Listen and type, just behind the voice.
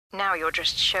Now you're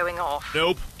just showing off.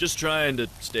 Nope, just trying to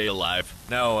stay alive.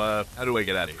 Now, how do I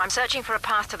get out of here? I'm searching for a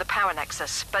path to the power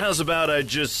nexus, but... How's about I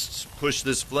just push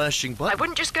this flashing button? I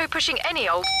wouldn't just go pushing any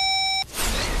old...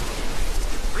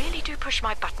 Really do push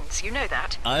my buttons, you know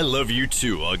that. I love you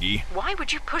too, Augie. Why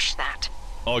would you push that?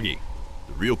 Augie,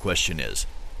 the real question is,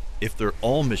 if they're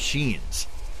all machines,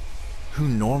 who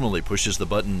normally pushes the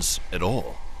buttons at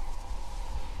all?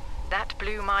 That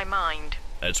blew my mind.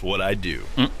 That's what I do.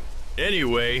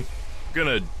 Anyway,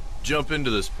 gonna jump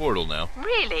into this portal now.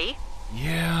 Really?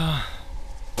 Yeah.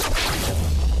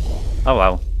 Oh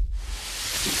wow.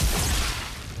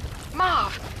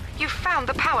 Marv, you found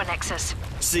the power nexus.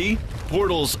 See?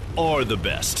 Portals are the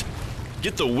best.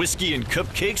 Get the whiskey and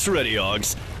cupcakes ready,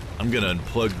 Augs. I'm gonna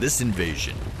unplug this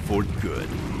invasion for good.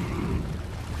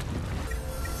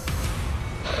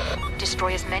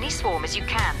 Destroy as many swarm as you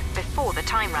can before the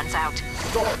time runs out.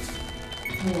 Start.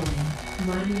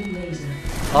 Mining laser.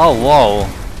 Oh wow.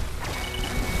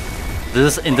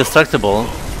 This is indestructible.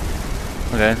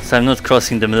 Okay, so I'm not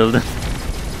crossing the middle then.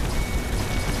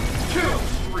 Kill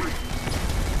spree.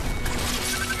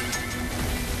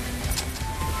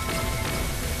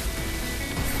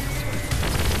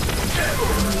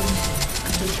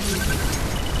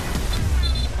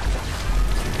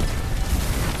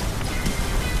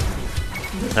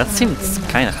 That seems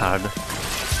kinda hard.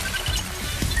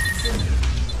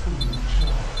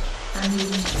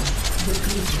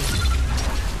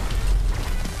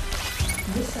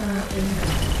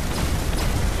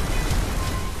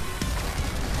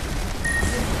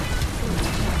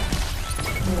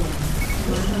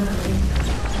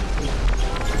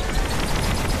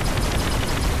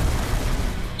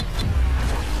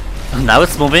 Now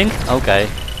it's moving? Okay.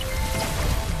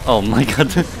 Oh my god.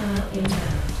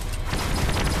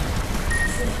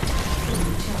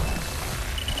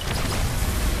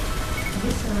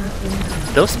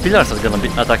 Those pillars are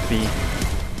gonna attack me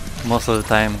most of the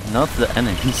time, not the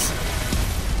enemies.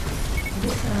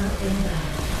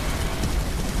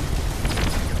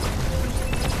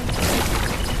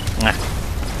 Nah.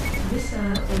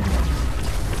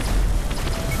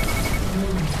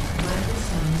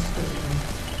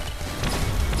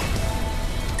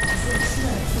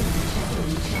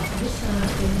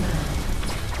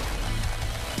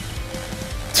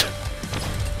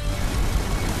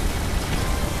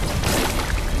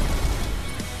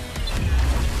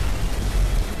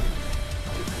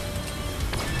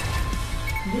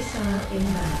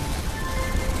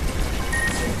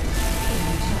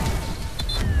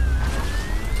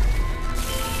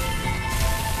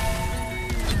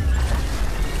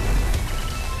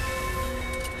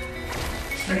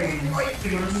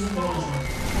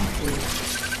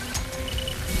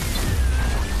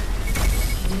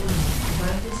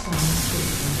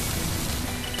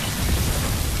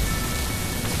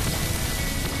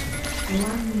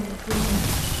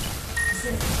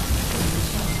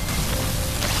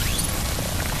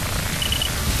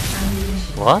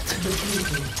 What?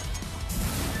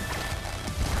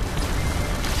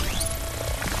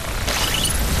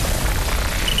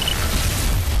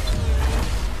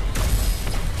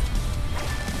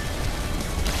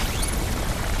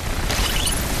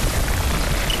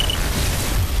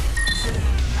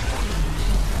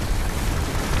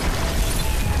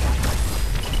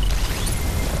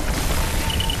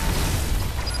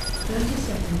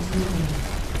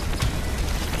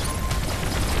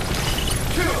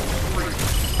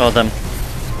 Oh, them.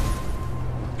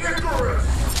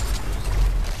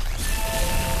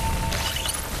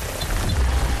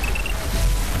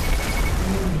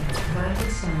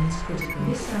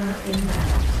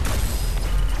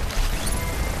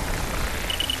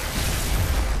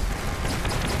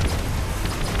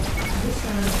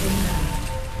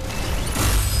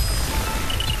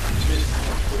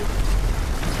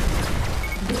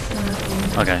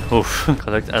 Okay, oof.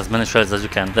 Collect as many shards as you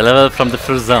can. The level from the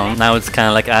first zone, now it's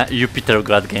kinda like a Jupiter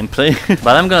God gameplay.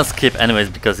 But I'm gonna skip anyways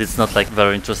because it's not like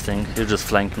very interesting. You're just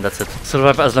flank and that's it.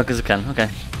 Survive as long as you can, okay.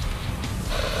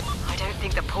 I don't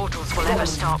think the portals will ever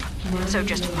stop, so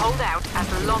just hold out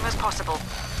as long as possible.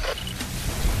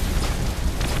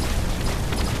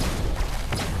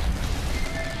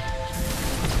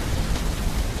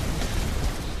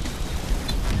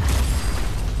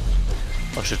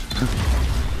 Oh shit.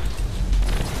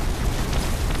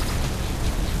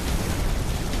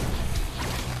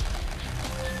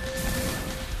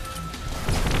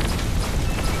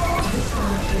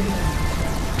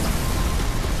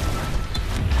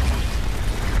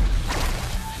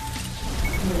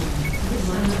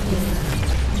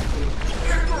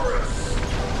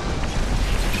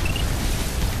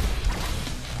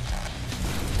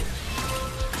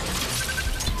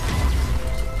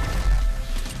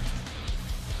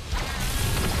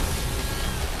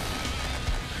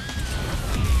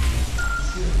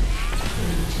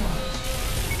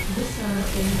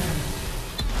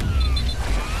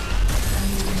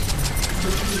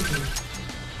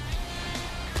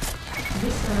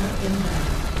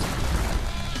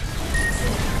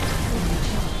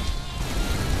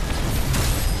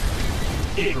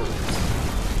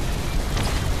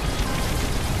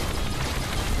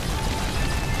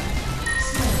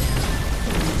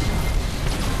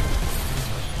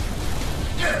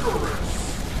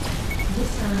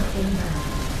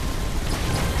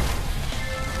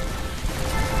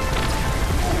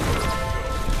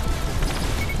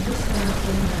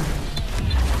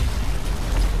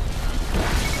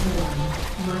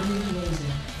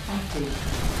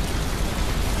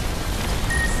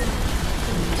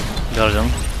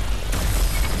 Guardian.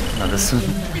 No, this one.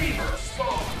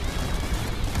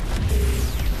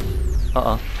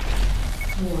 Uh-oh.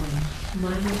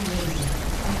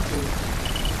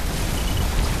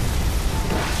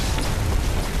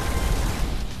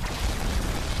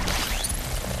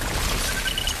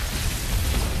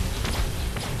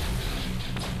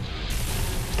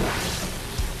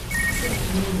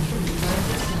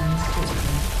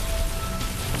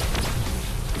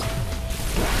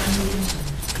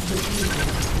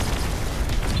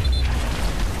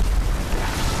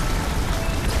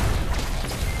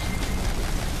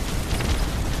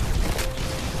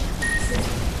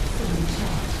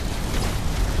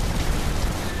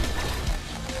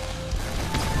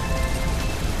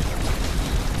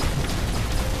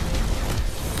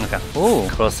 Okay. Oh,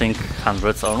 crossing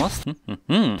hundreds almost.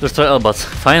 Destroy Elbots.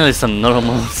 Finally some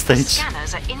normal stage.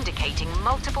 Scanners are indicating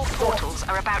multiple portals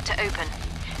are about to open.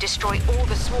 Destroy all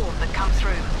the swarm that come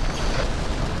through.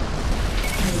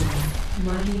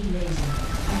 Mining laser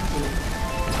active.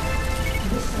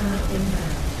 Missile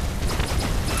inbound.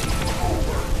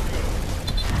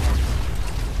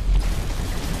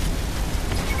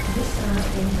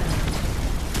 Missile inbound.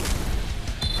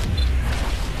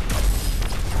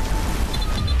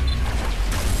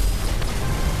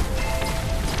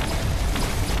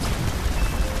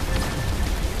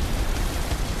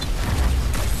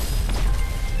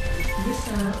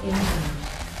 Missile inbound.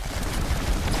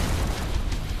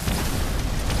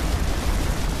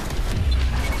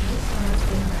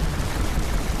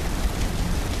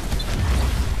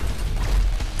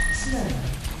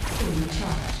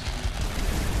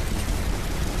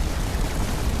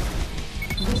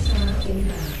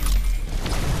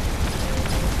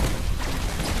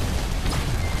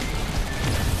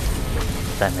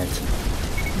 Damn it.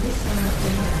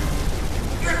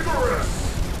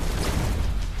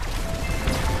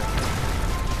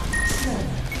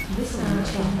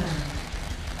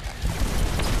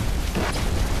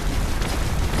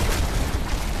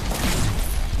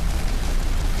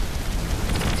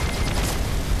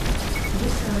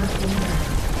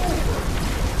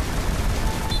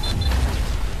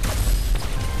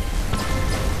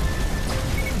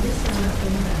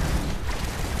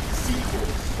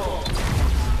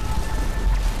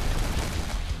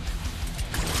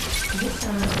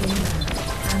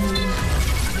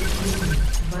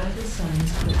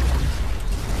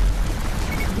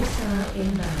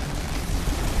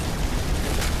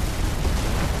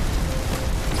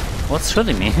 What's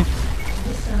shooting me?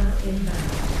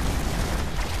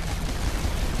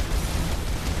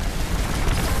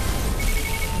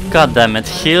 God damn it,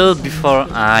 heal before...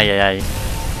 Ay, ay, ay.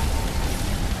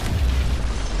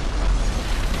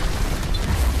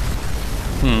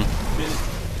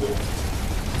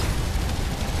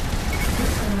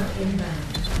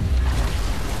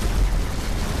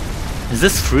 Is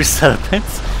this 3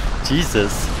 serpents?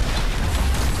 Jesus.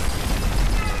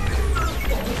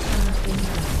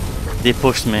 They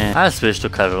pushed me. I'll switch to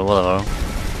cover, whatever.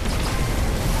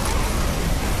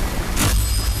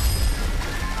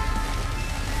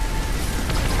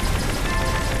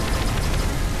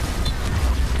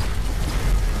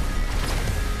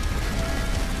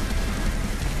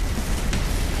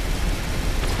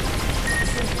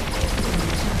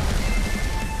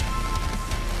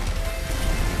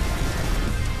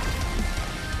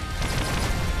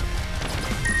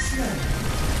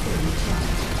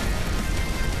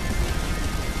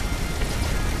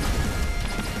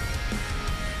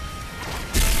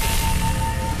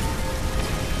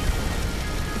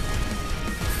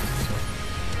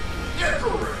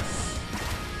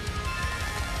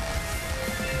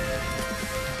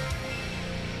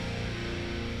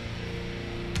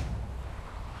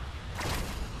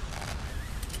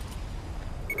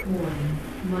 Warning,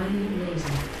 mining laser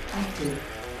active.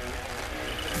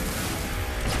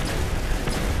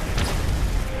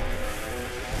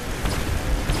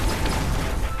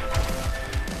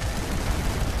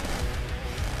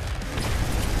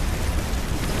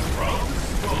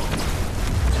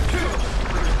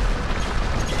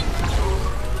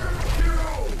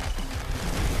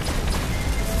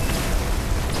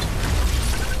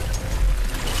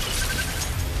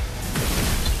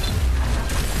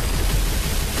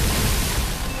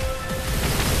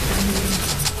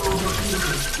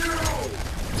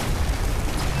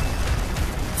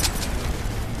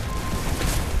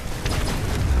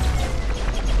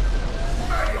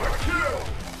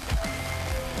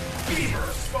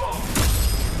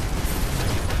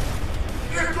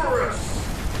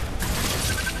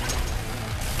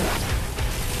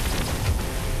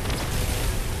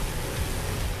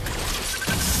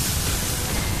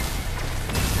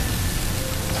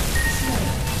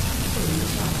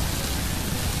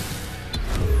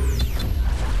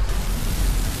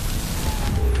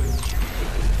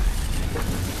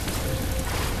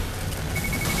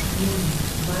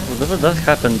 Whatever that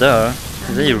happened there,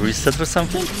 did they reset or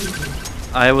something?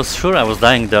 I was sure I was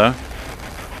dying there.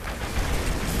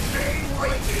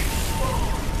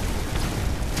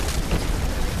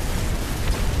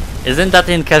 Isn't that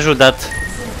in casual that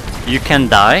you can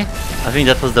die? I think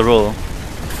that was the rule.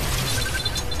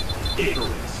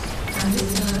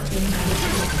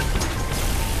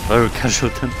 Very casual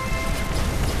then.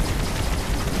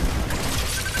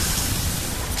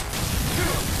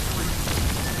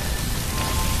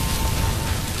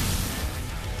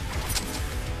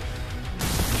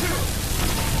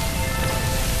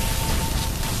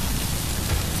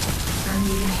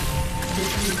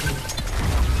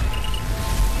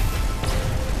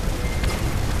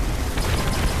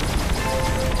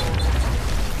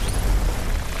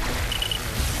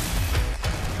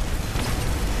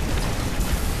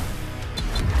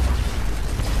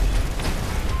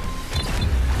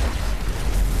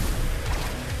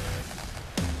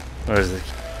 Where is it?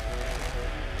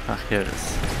 Ah, here it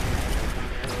is.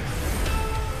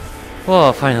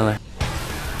 Whoa, finally.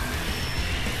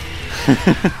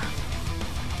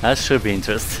 That should be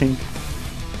interesting.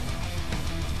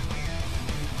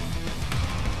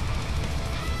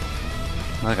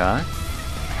 Okay.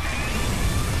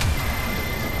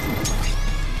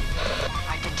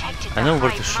 I know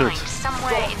where to shoot.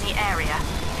 Somewhere in the area.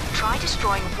 Try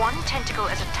destroying one tentacle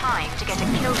at a time to get a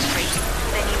kill streak,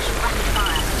 then use rapid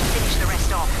fire to finish the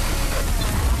rest off.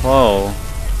 Whoa.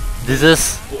 This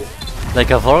is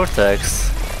like a vortex.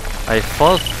 I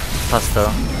fought faster.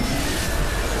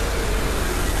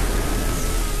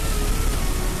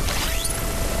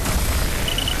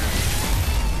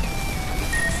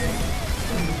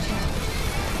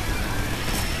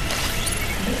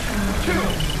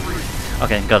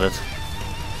 Okay, got it.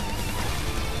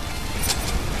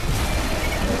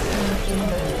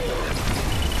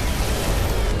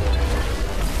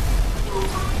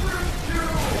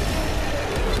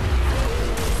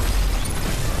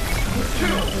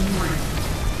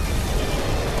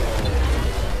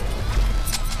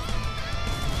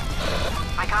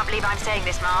 I can't believe I'm saying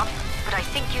this, Marv, but I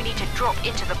think you need to drop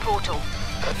into the portal.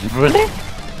 Really?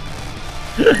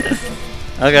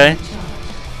 Okay.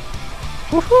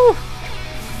 Woohoo!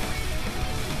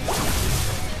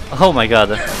 Oh my god.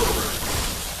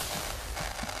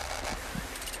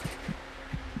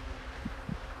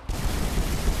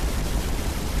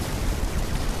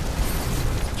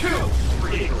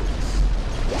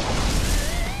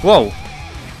 Whoa!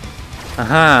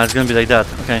 Aha, it's gonna be like that.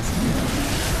 Okay.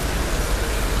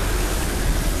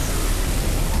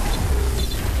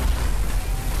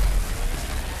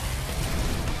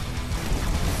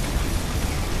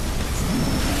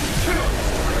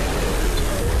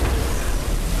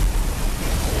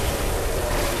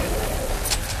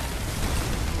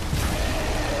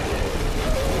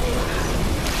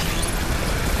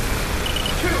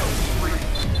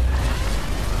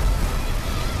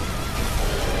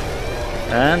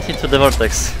 And into the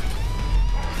vortex.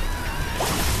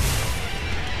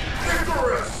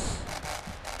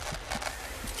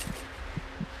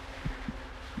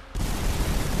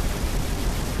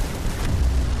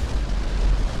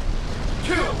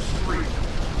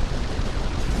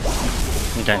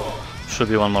 Okay, should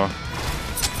be one more.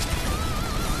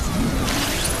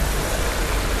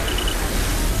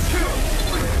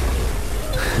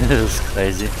 This is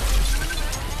crazy.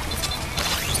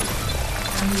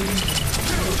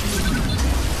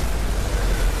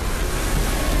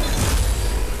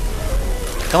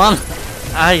 Come on!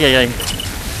 Ay, ay, ay.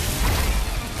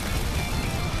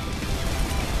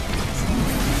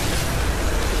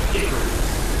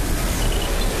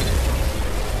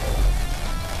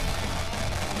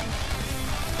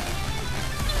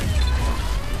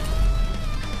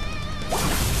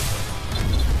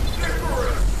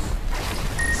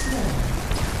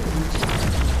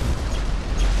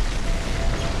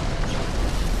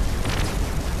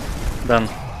 Done.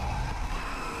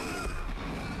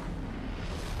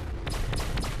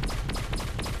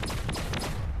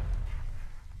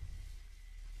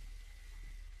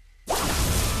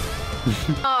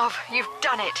 Marv, you've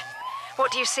done it.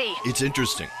 What do you see? It's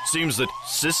interesting. Seems that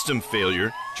system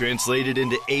failure, translated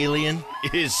into alien,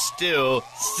 is still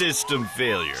system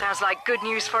failure. Sounds like good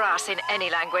news for us in any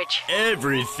language.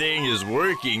 Everything is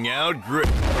working out great.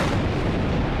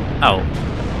 Ow.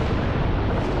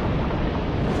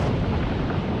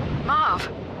 Marv,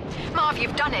 Marv,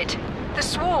 you've done it. The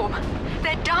swarm.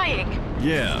 They're dying.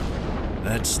 Yeah,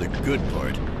 that's the good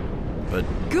part. But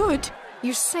Good?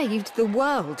 You saved the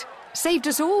world. Saved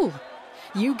us all.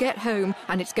 You get home,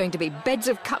 and it's going to be beds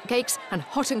of cupcakes and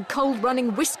hot and cold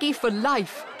running whiskey for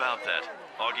life. about that,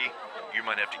 Augie, you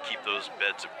might have to keep those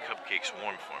beds of cupcakes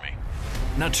warm for me.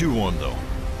 Not too warm, though.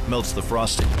 Melts the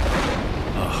frosting.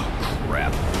 Oh,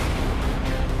 crap.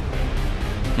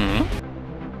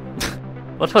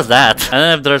 What was that? I don't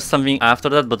know if there's something after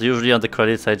that, but usually on the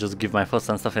credits I just give my thoughts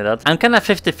and stuff like that. I'm kinda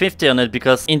 50-50 on it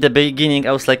because in the beginning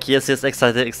I was like yes,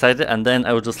 excited, and then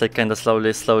I was just like kinda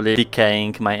slowly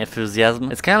decaying my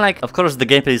enthusiasm. It's kinda like, of course the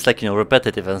gameplay is like, you know,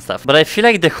 repetitive and stuff, but I feel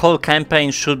like the whole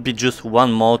campaign should be just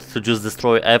one mode to just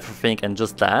destroy everything and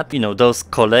just that. You know, those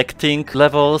collecting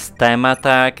levels, time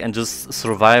attack, and just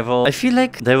survival. I feel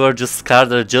like they were just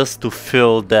scattered just to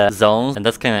fill the zones, and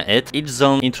that's kinda it. Each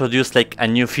zone introduced like a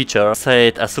new feature,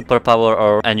 say a superpower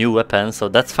or a new weapon, so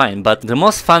that's fine. But the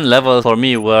most fun level for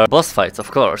me were boss fights, of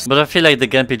course. But I feel like the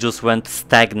gameplay just went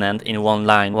stagnant in one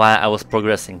line while I was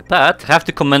progressing. But I have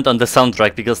to comment on the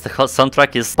soundtrack because the whole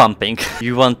soundtrack is pumping.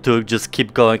 You want to just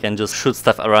keep going and just shoot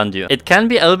stuff around you. It can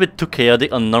be a little bit too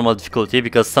chaotic on normal difficulty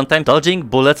because sometimes dodging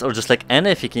bullets or just like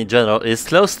anything in general is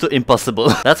close to impossible.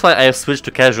 That's why I have switched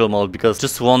to casual mode, because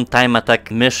just one time attack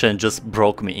mission just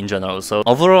broke me in general. So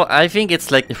overall I think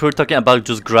it's like, if we're talking about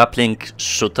just grappling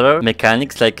shooter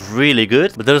mechanics, like really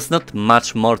good, but there's not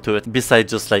much more to it besides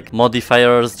just like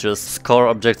modifiers, just score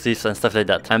objectives and stuff like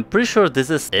that. I'm pretty sure this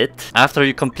is it. After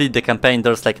you complete the campaign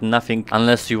there's like nothing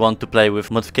unless you want to play with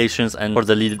modifications and for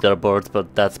the leaderboard,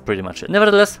 but that's pretty much it.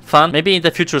 Nevertheless, fun. Maybe in the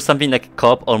future something like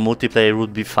co-op or multiplayer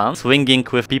would be fun. Swinging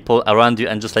with people around you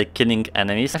and just like killing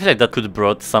enemies. I feel like that could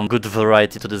brought some good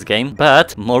variety to this game,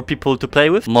 but more people to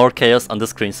play with, more chaos on the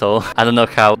screen, so I don't know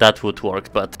how that would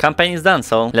work, but campaign is done,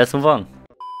 so let's move on.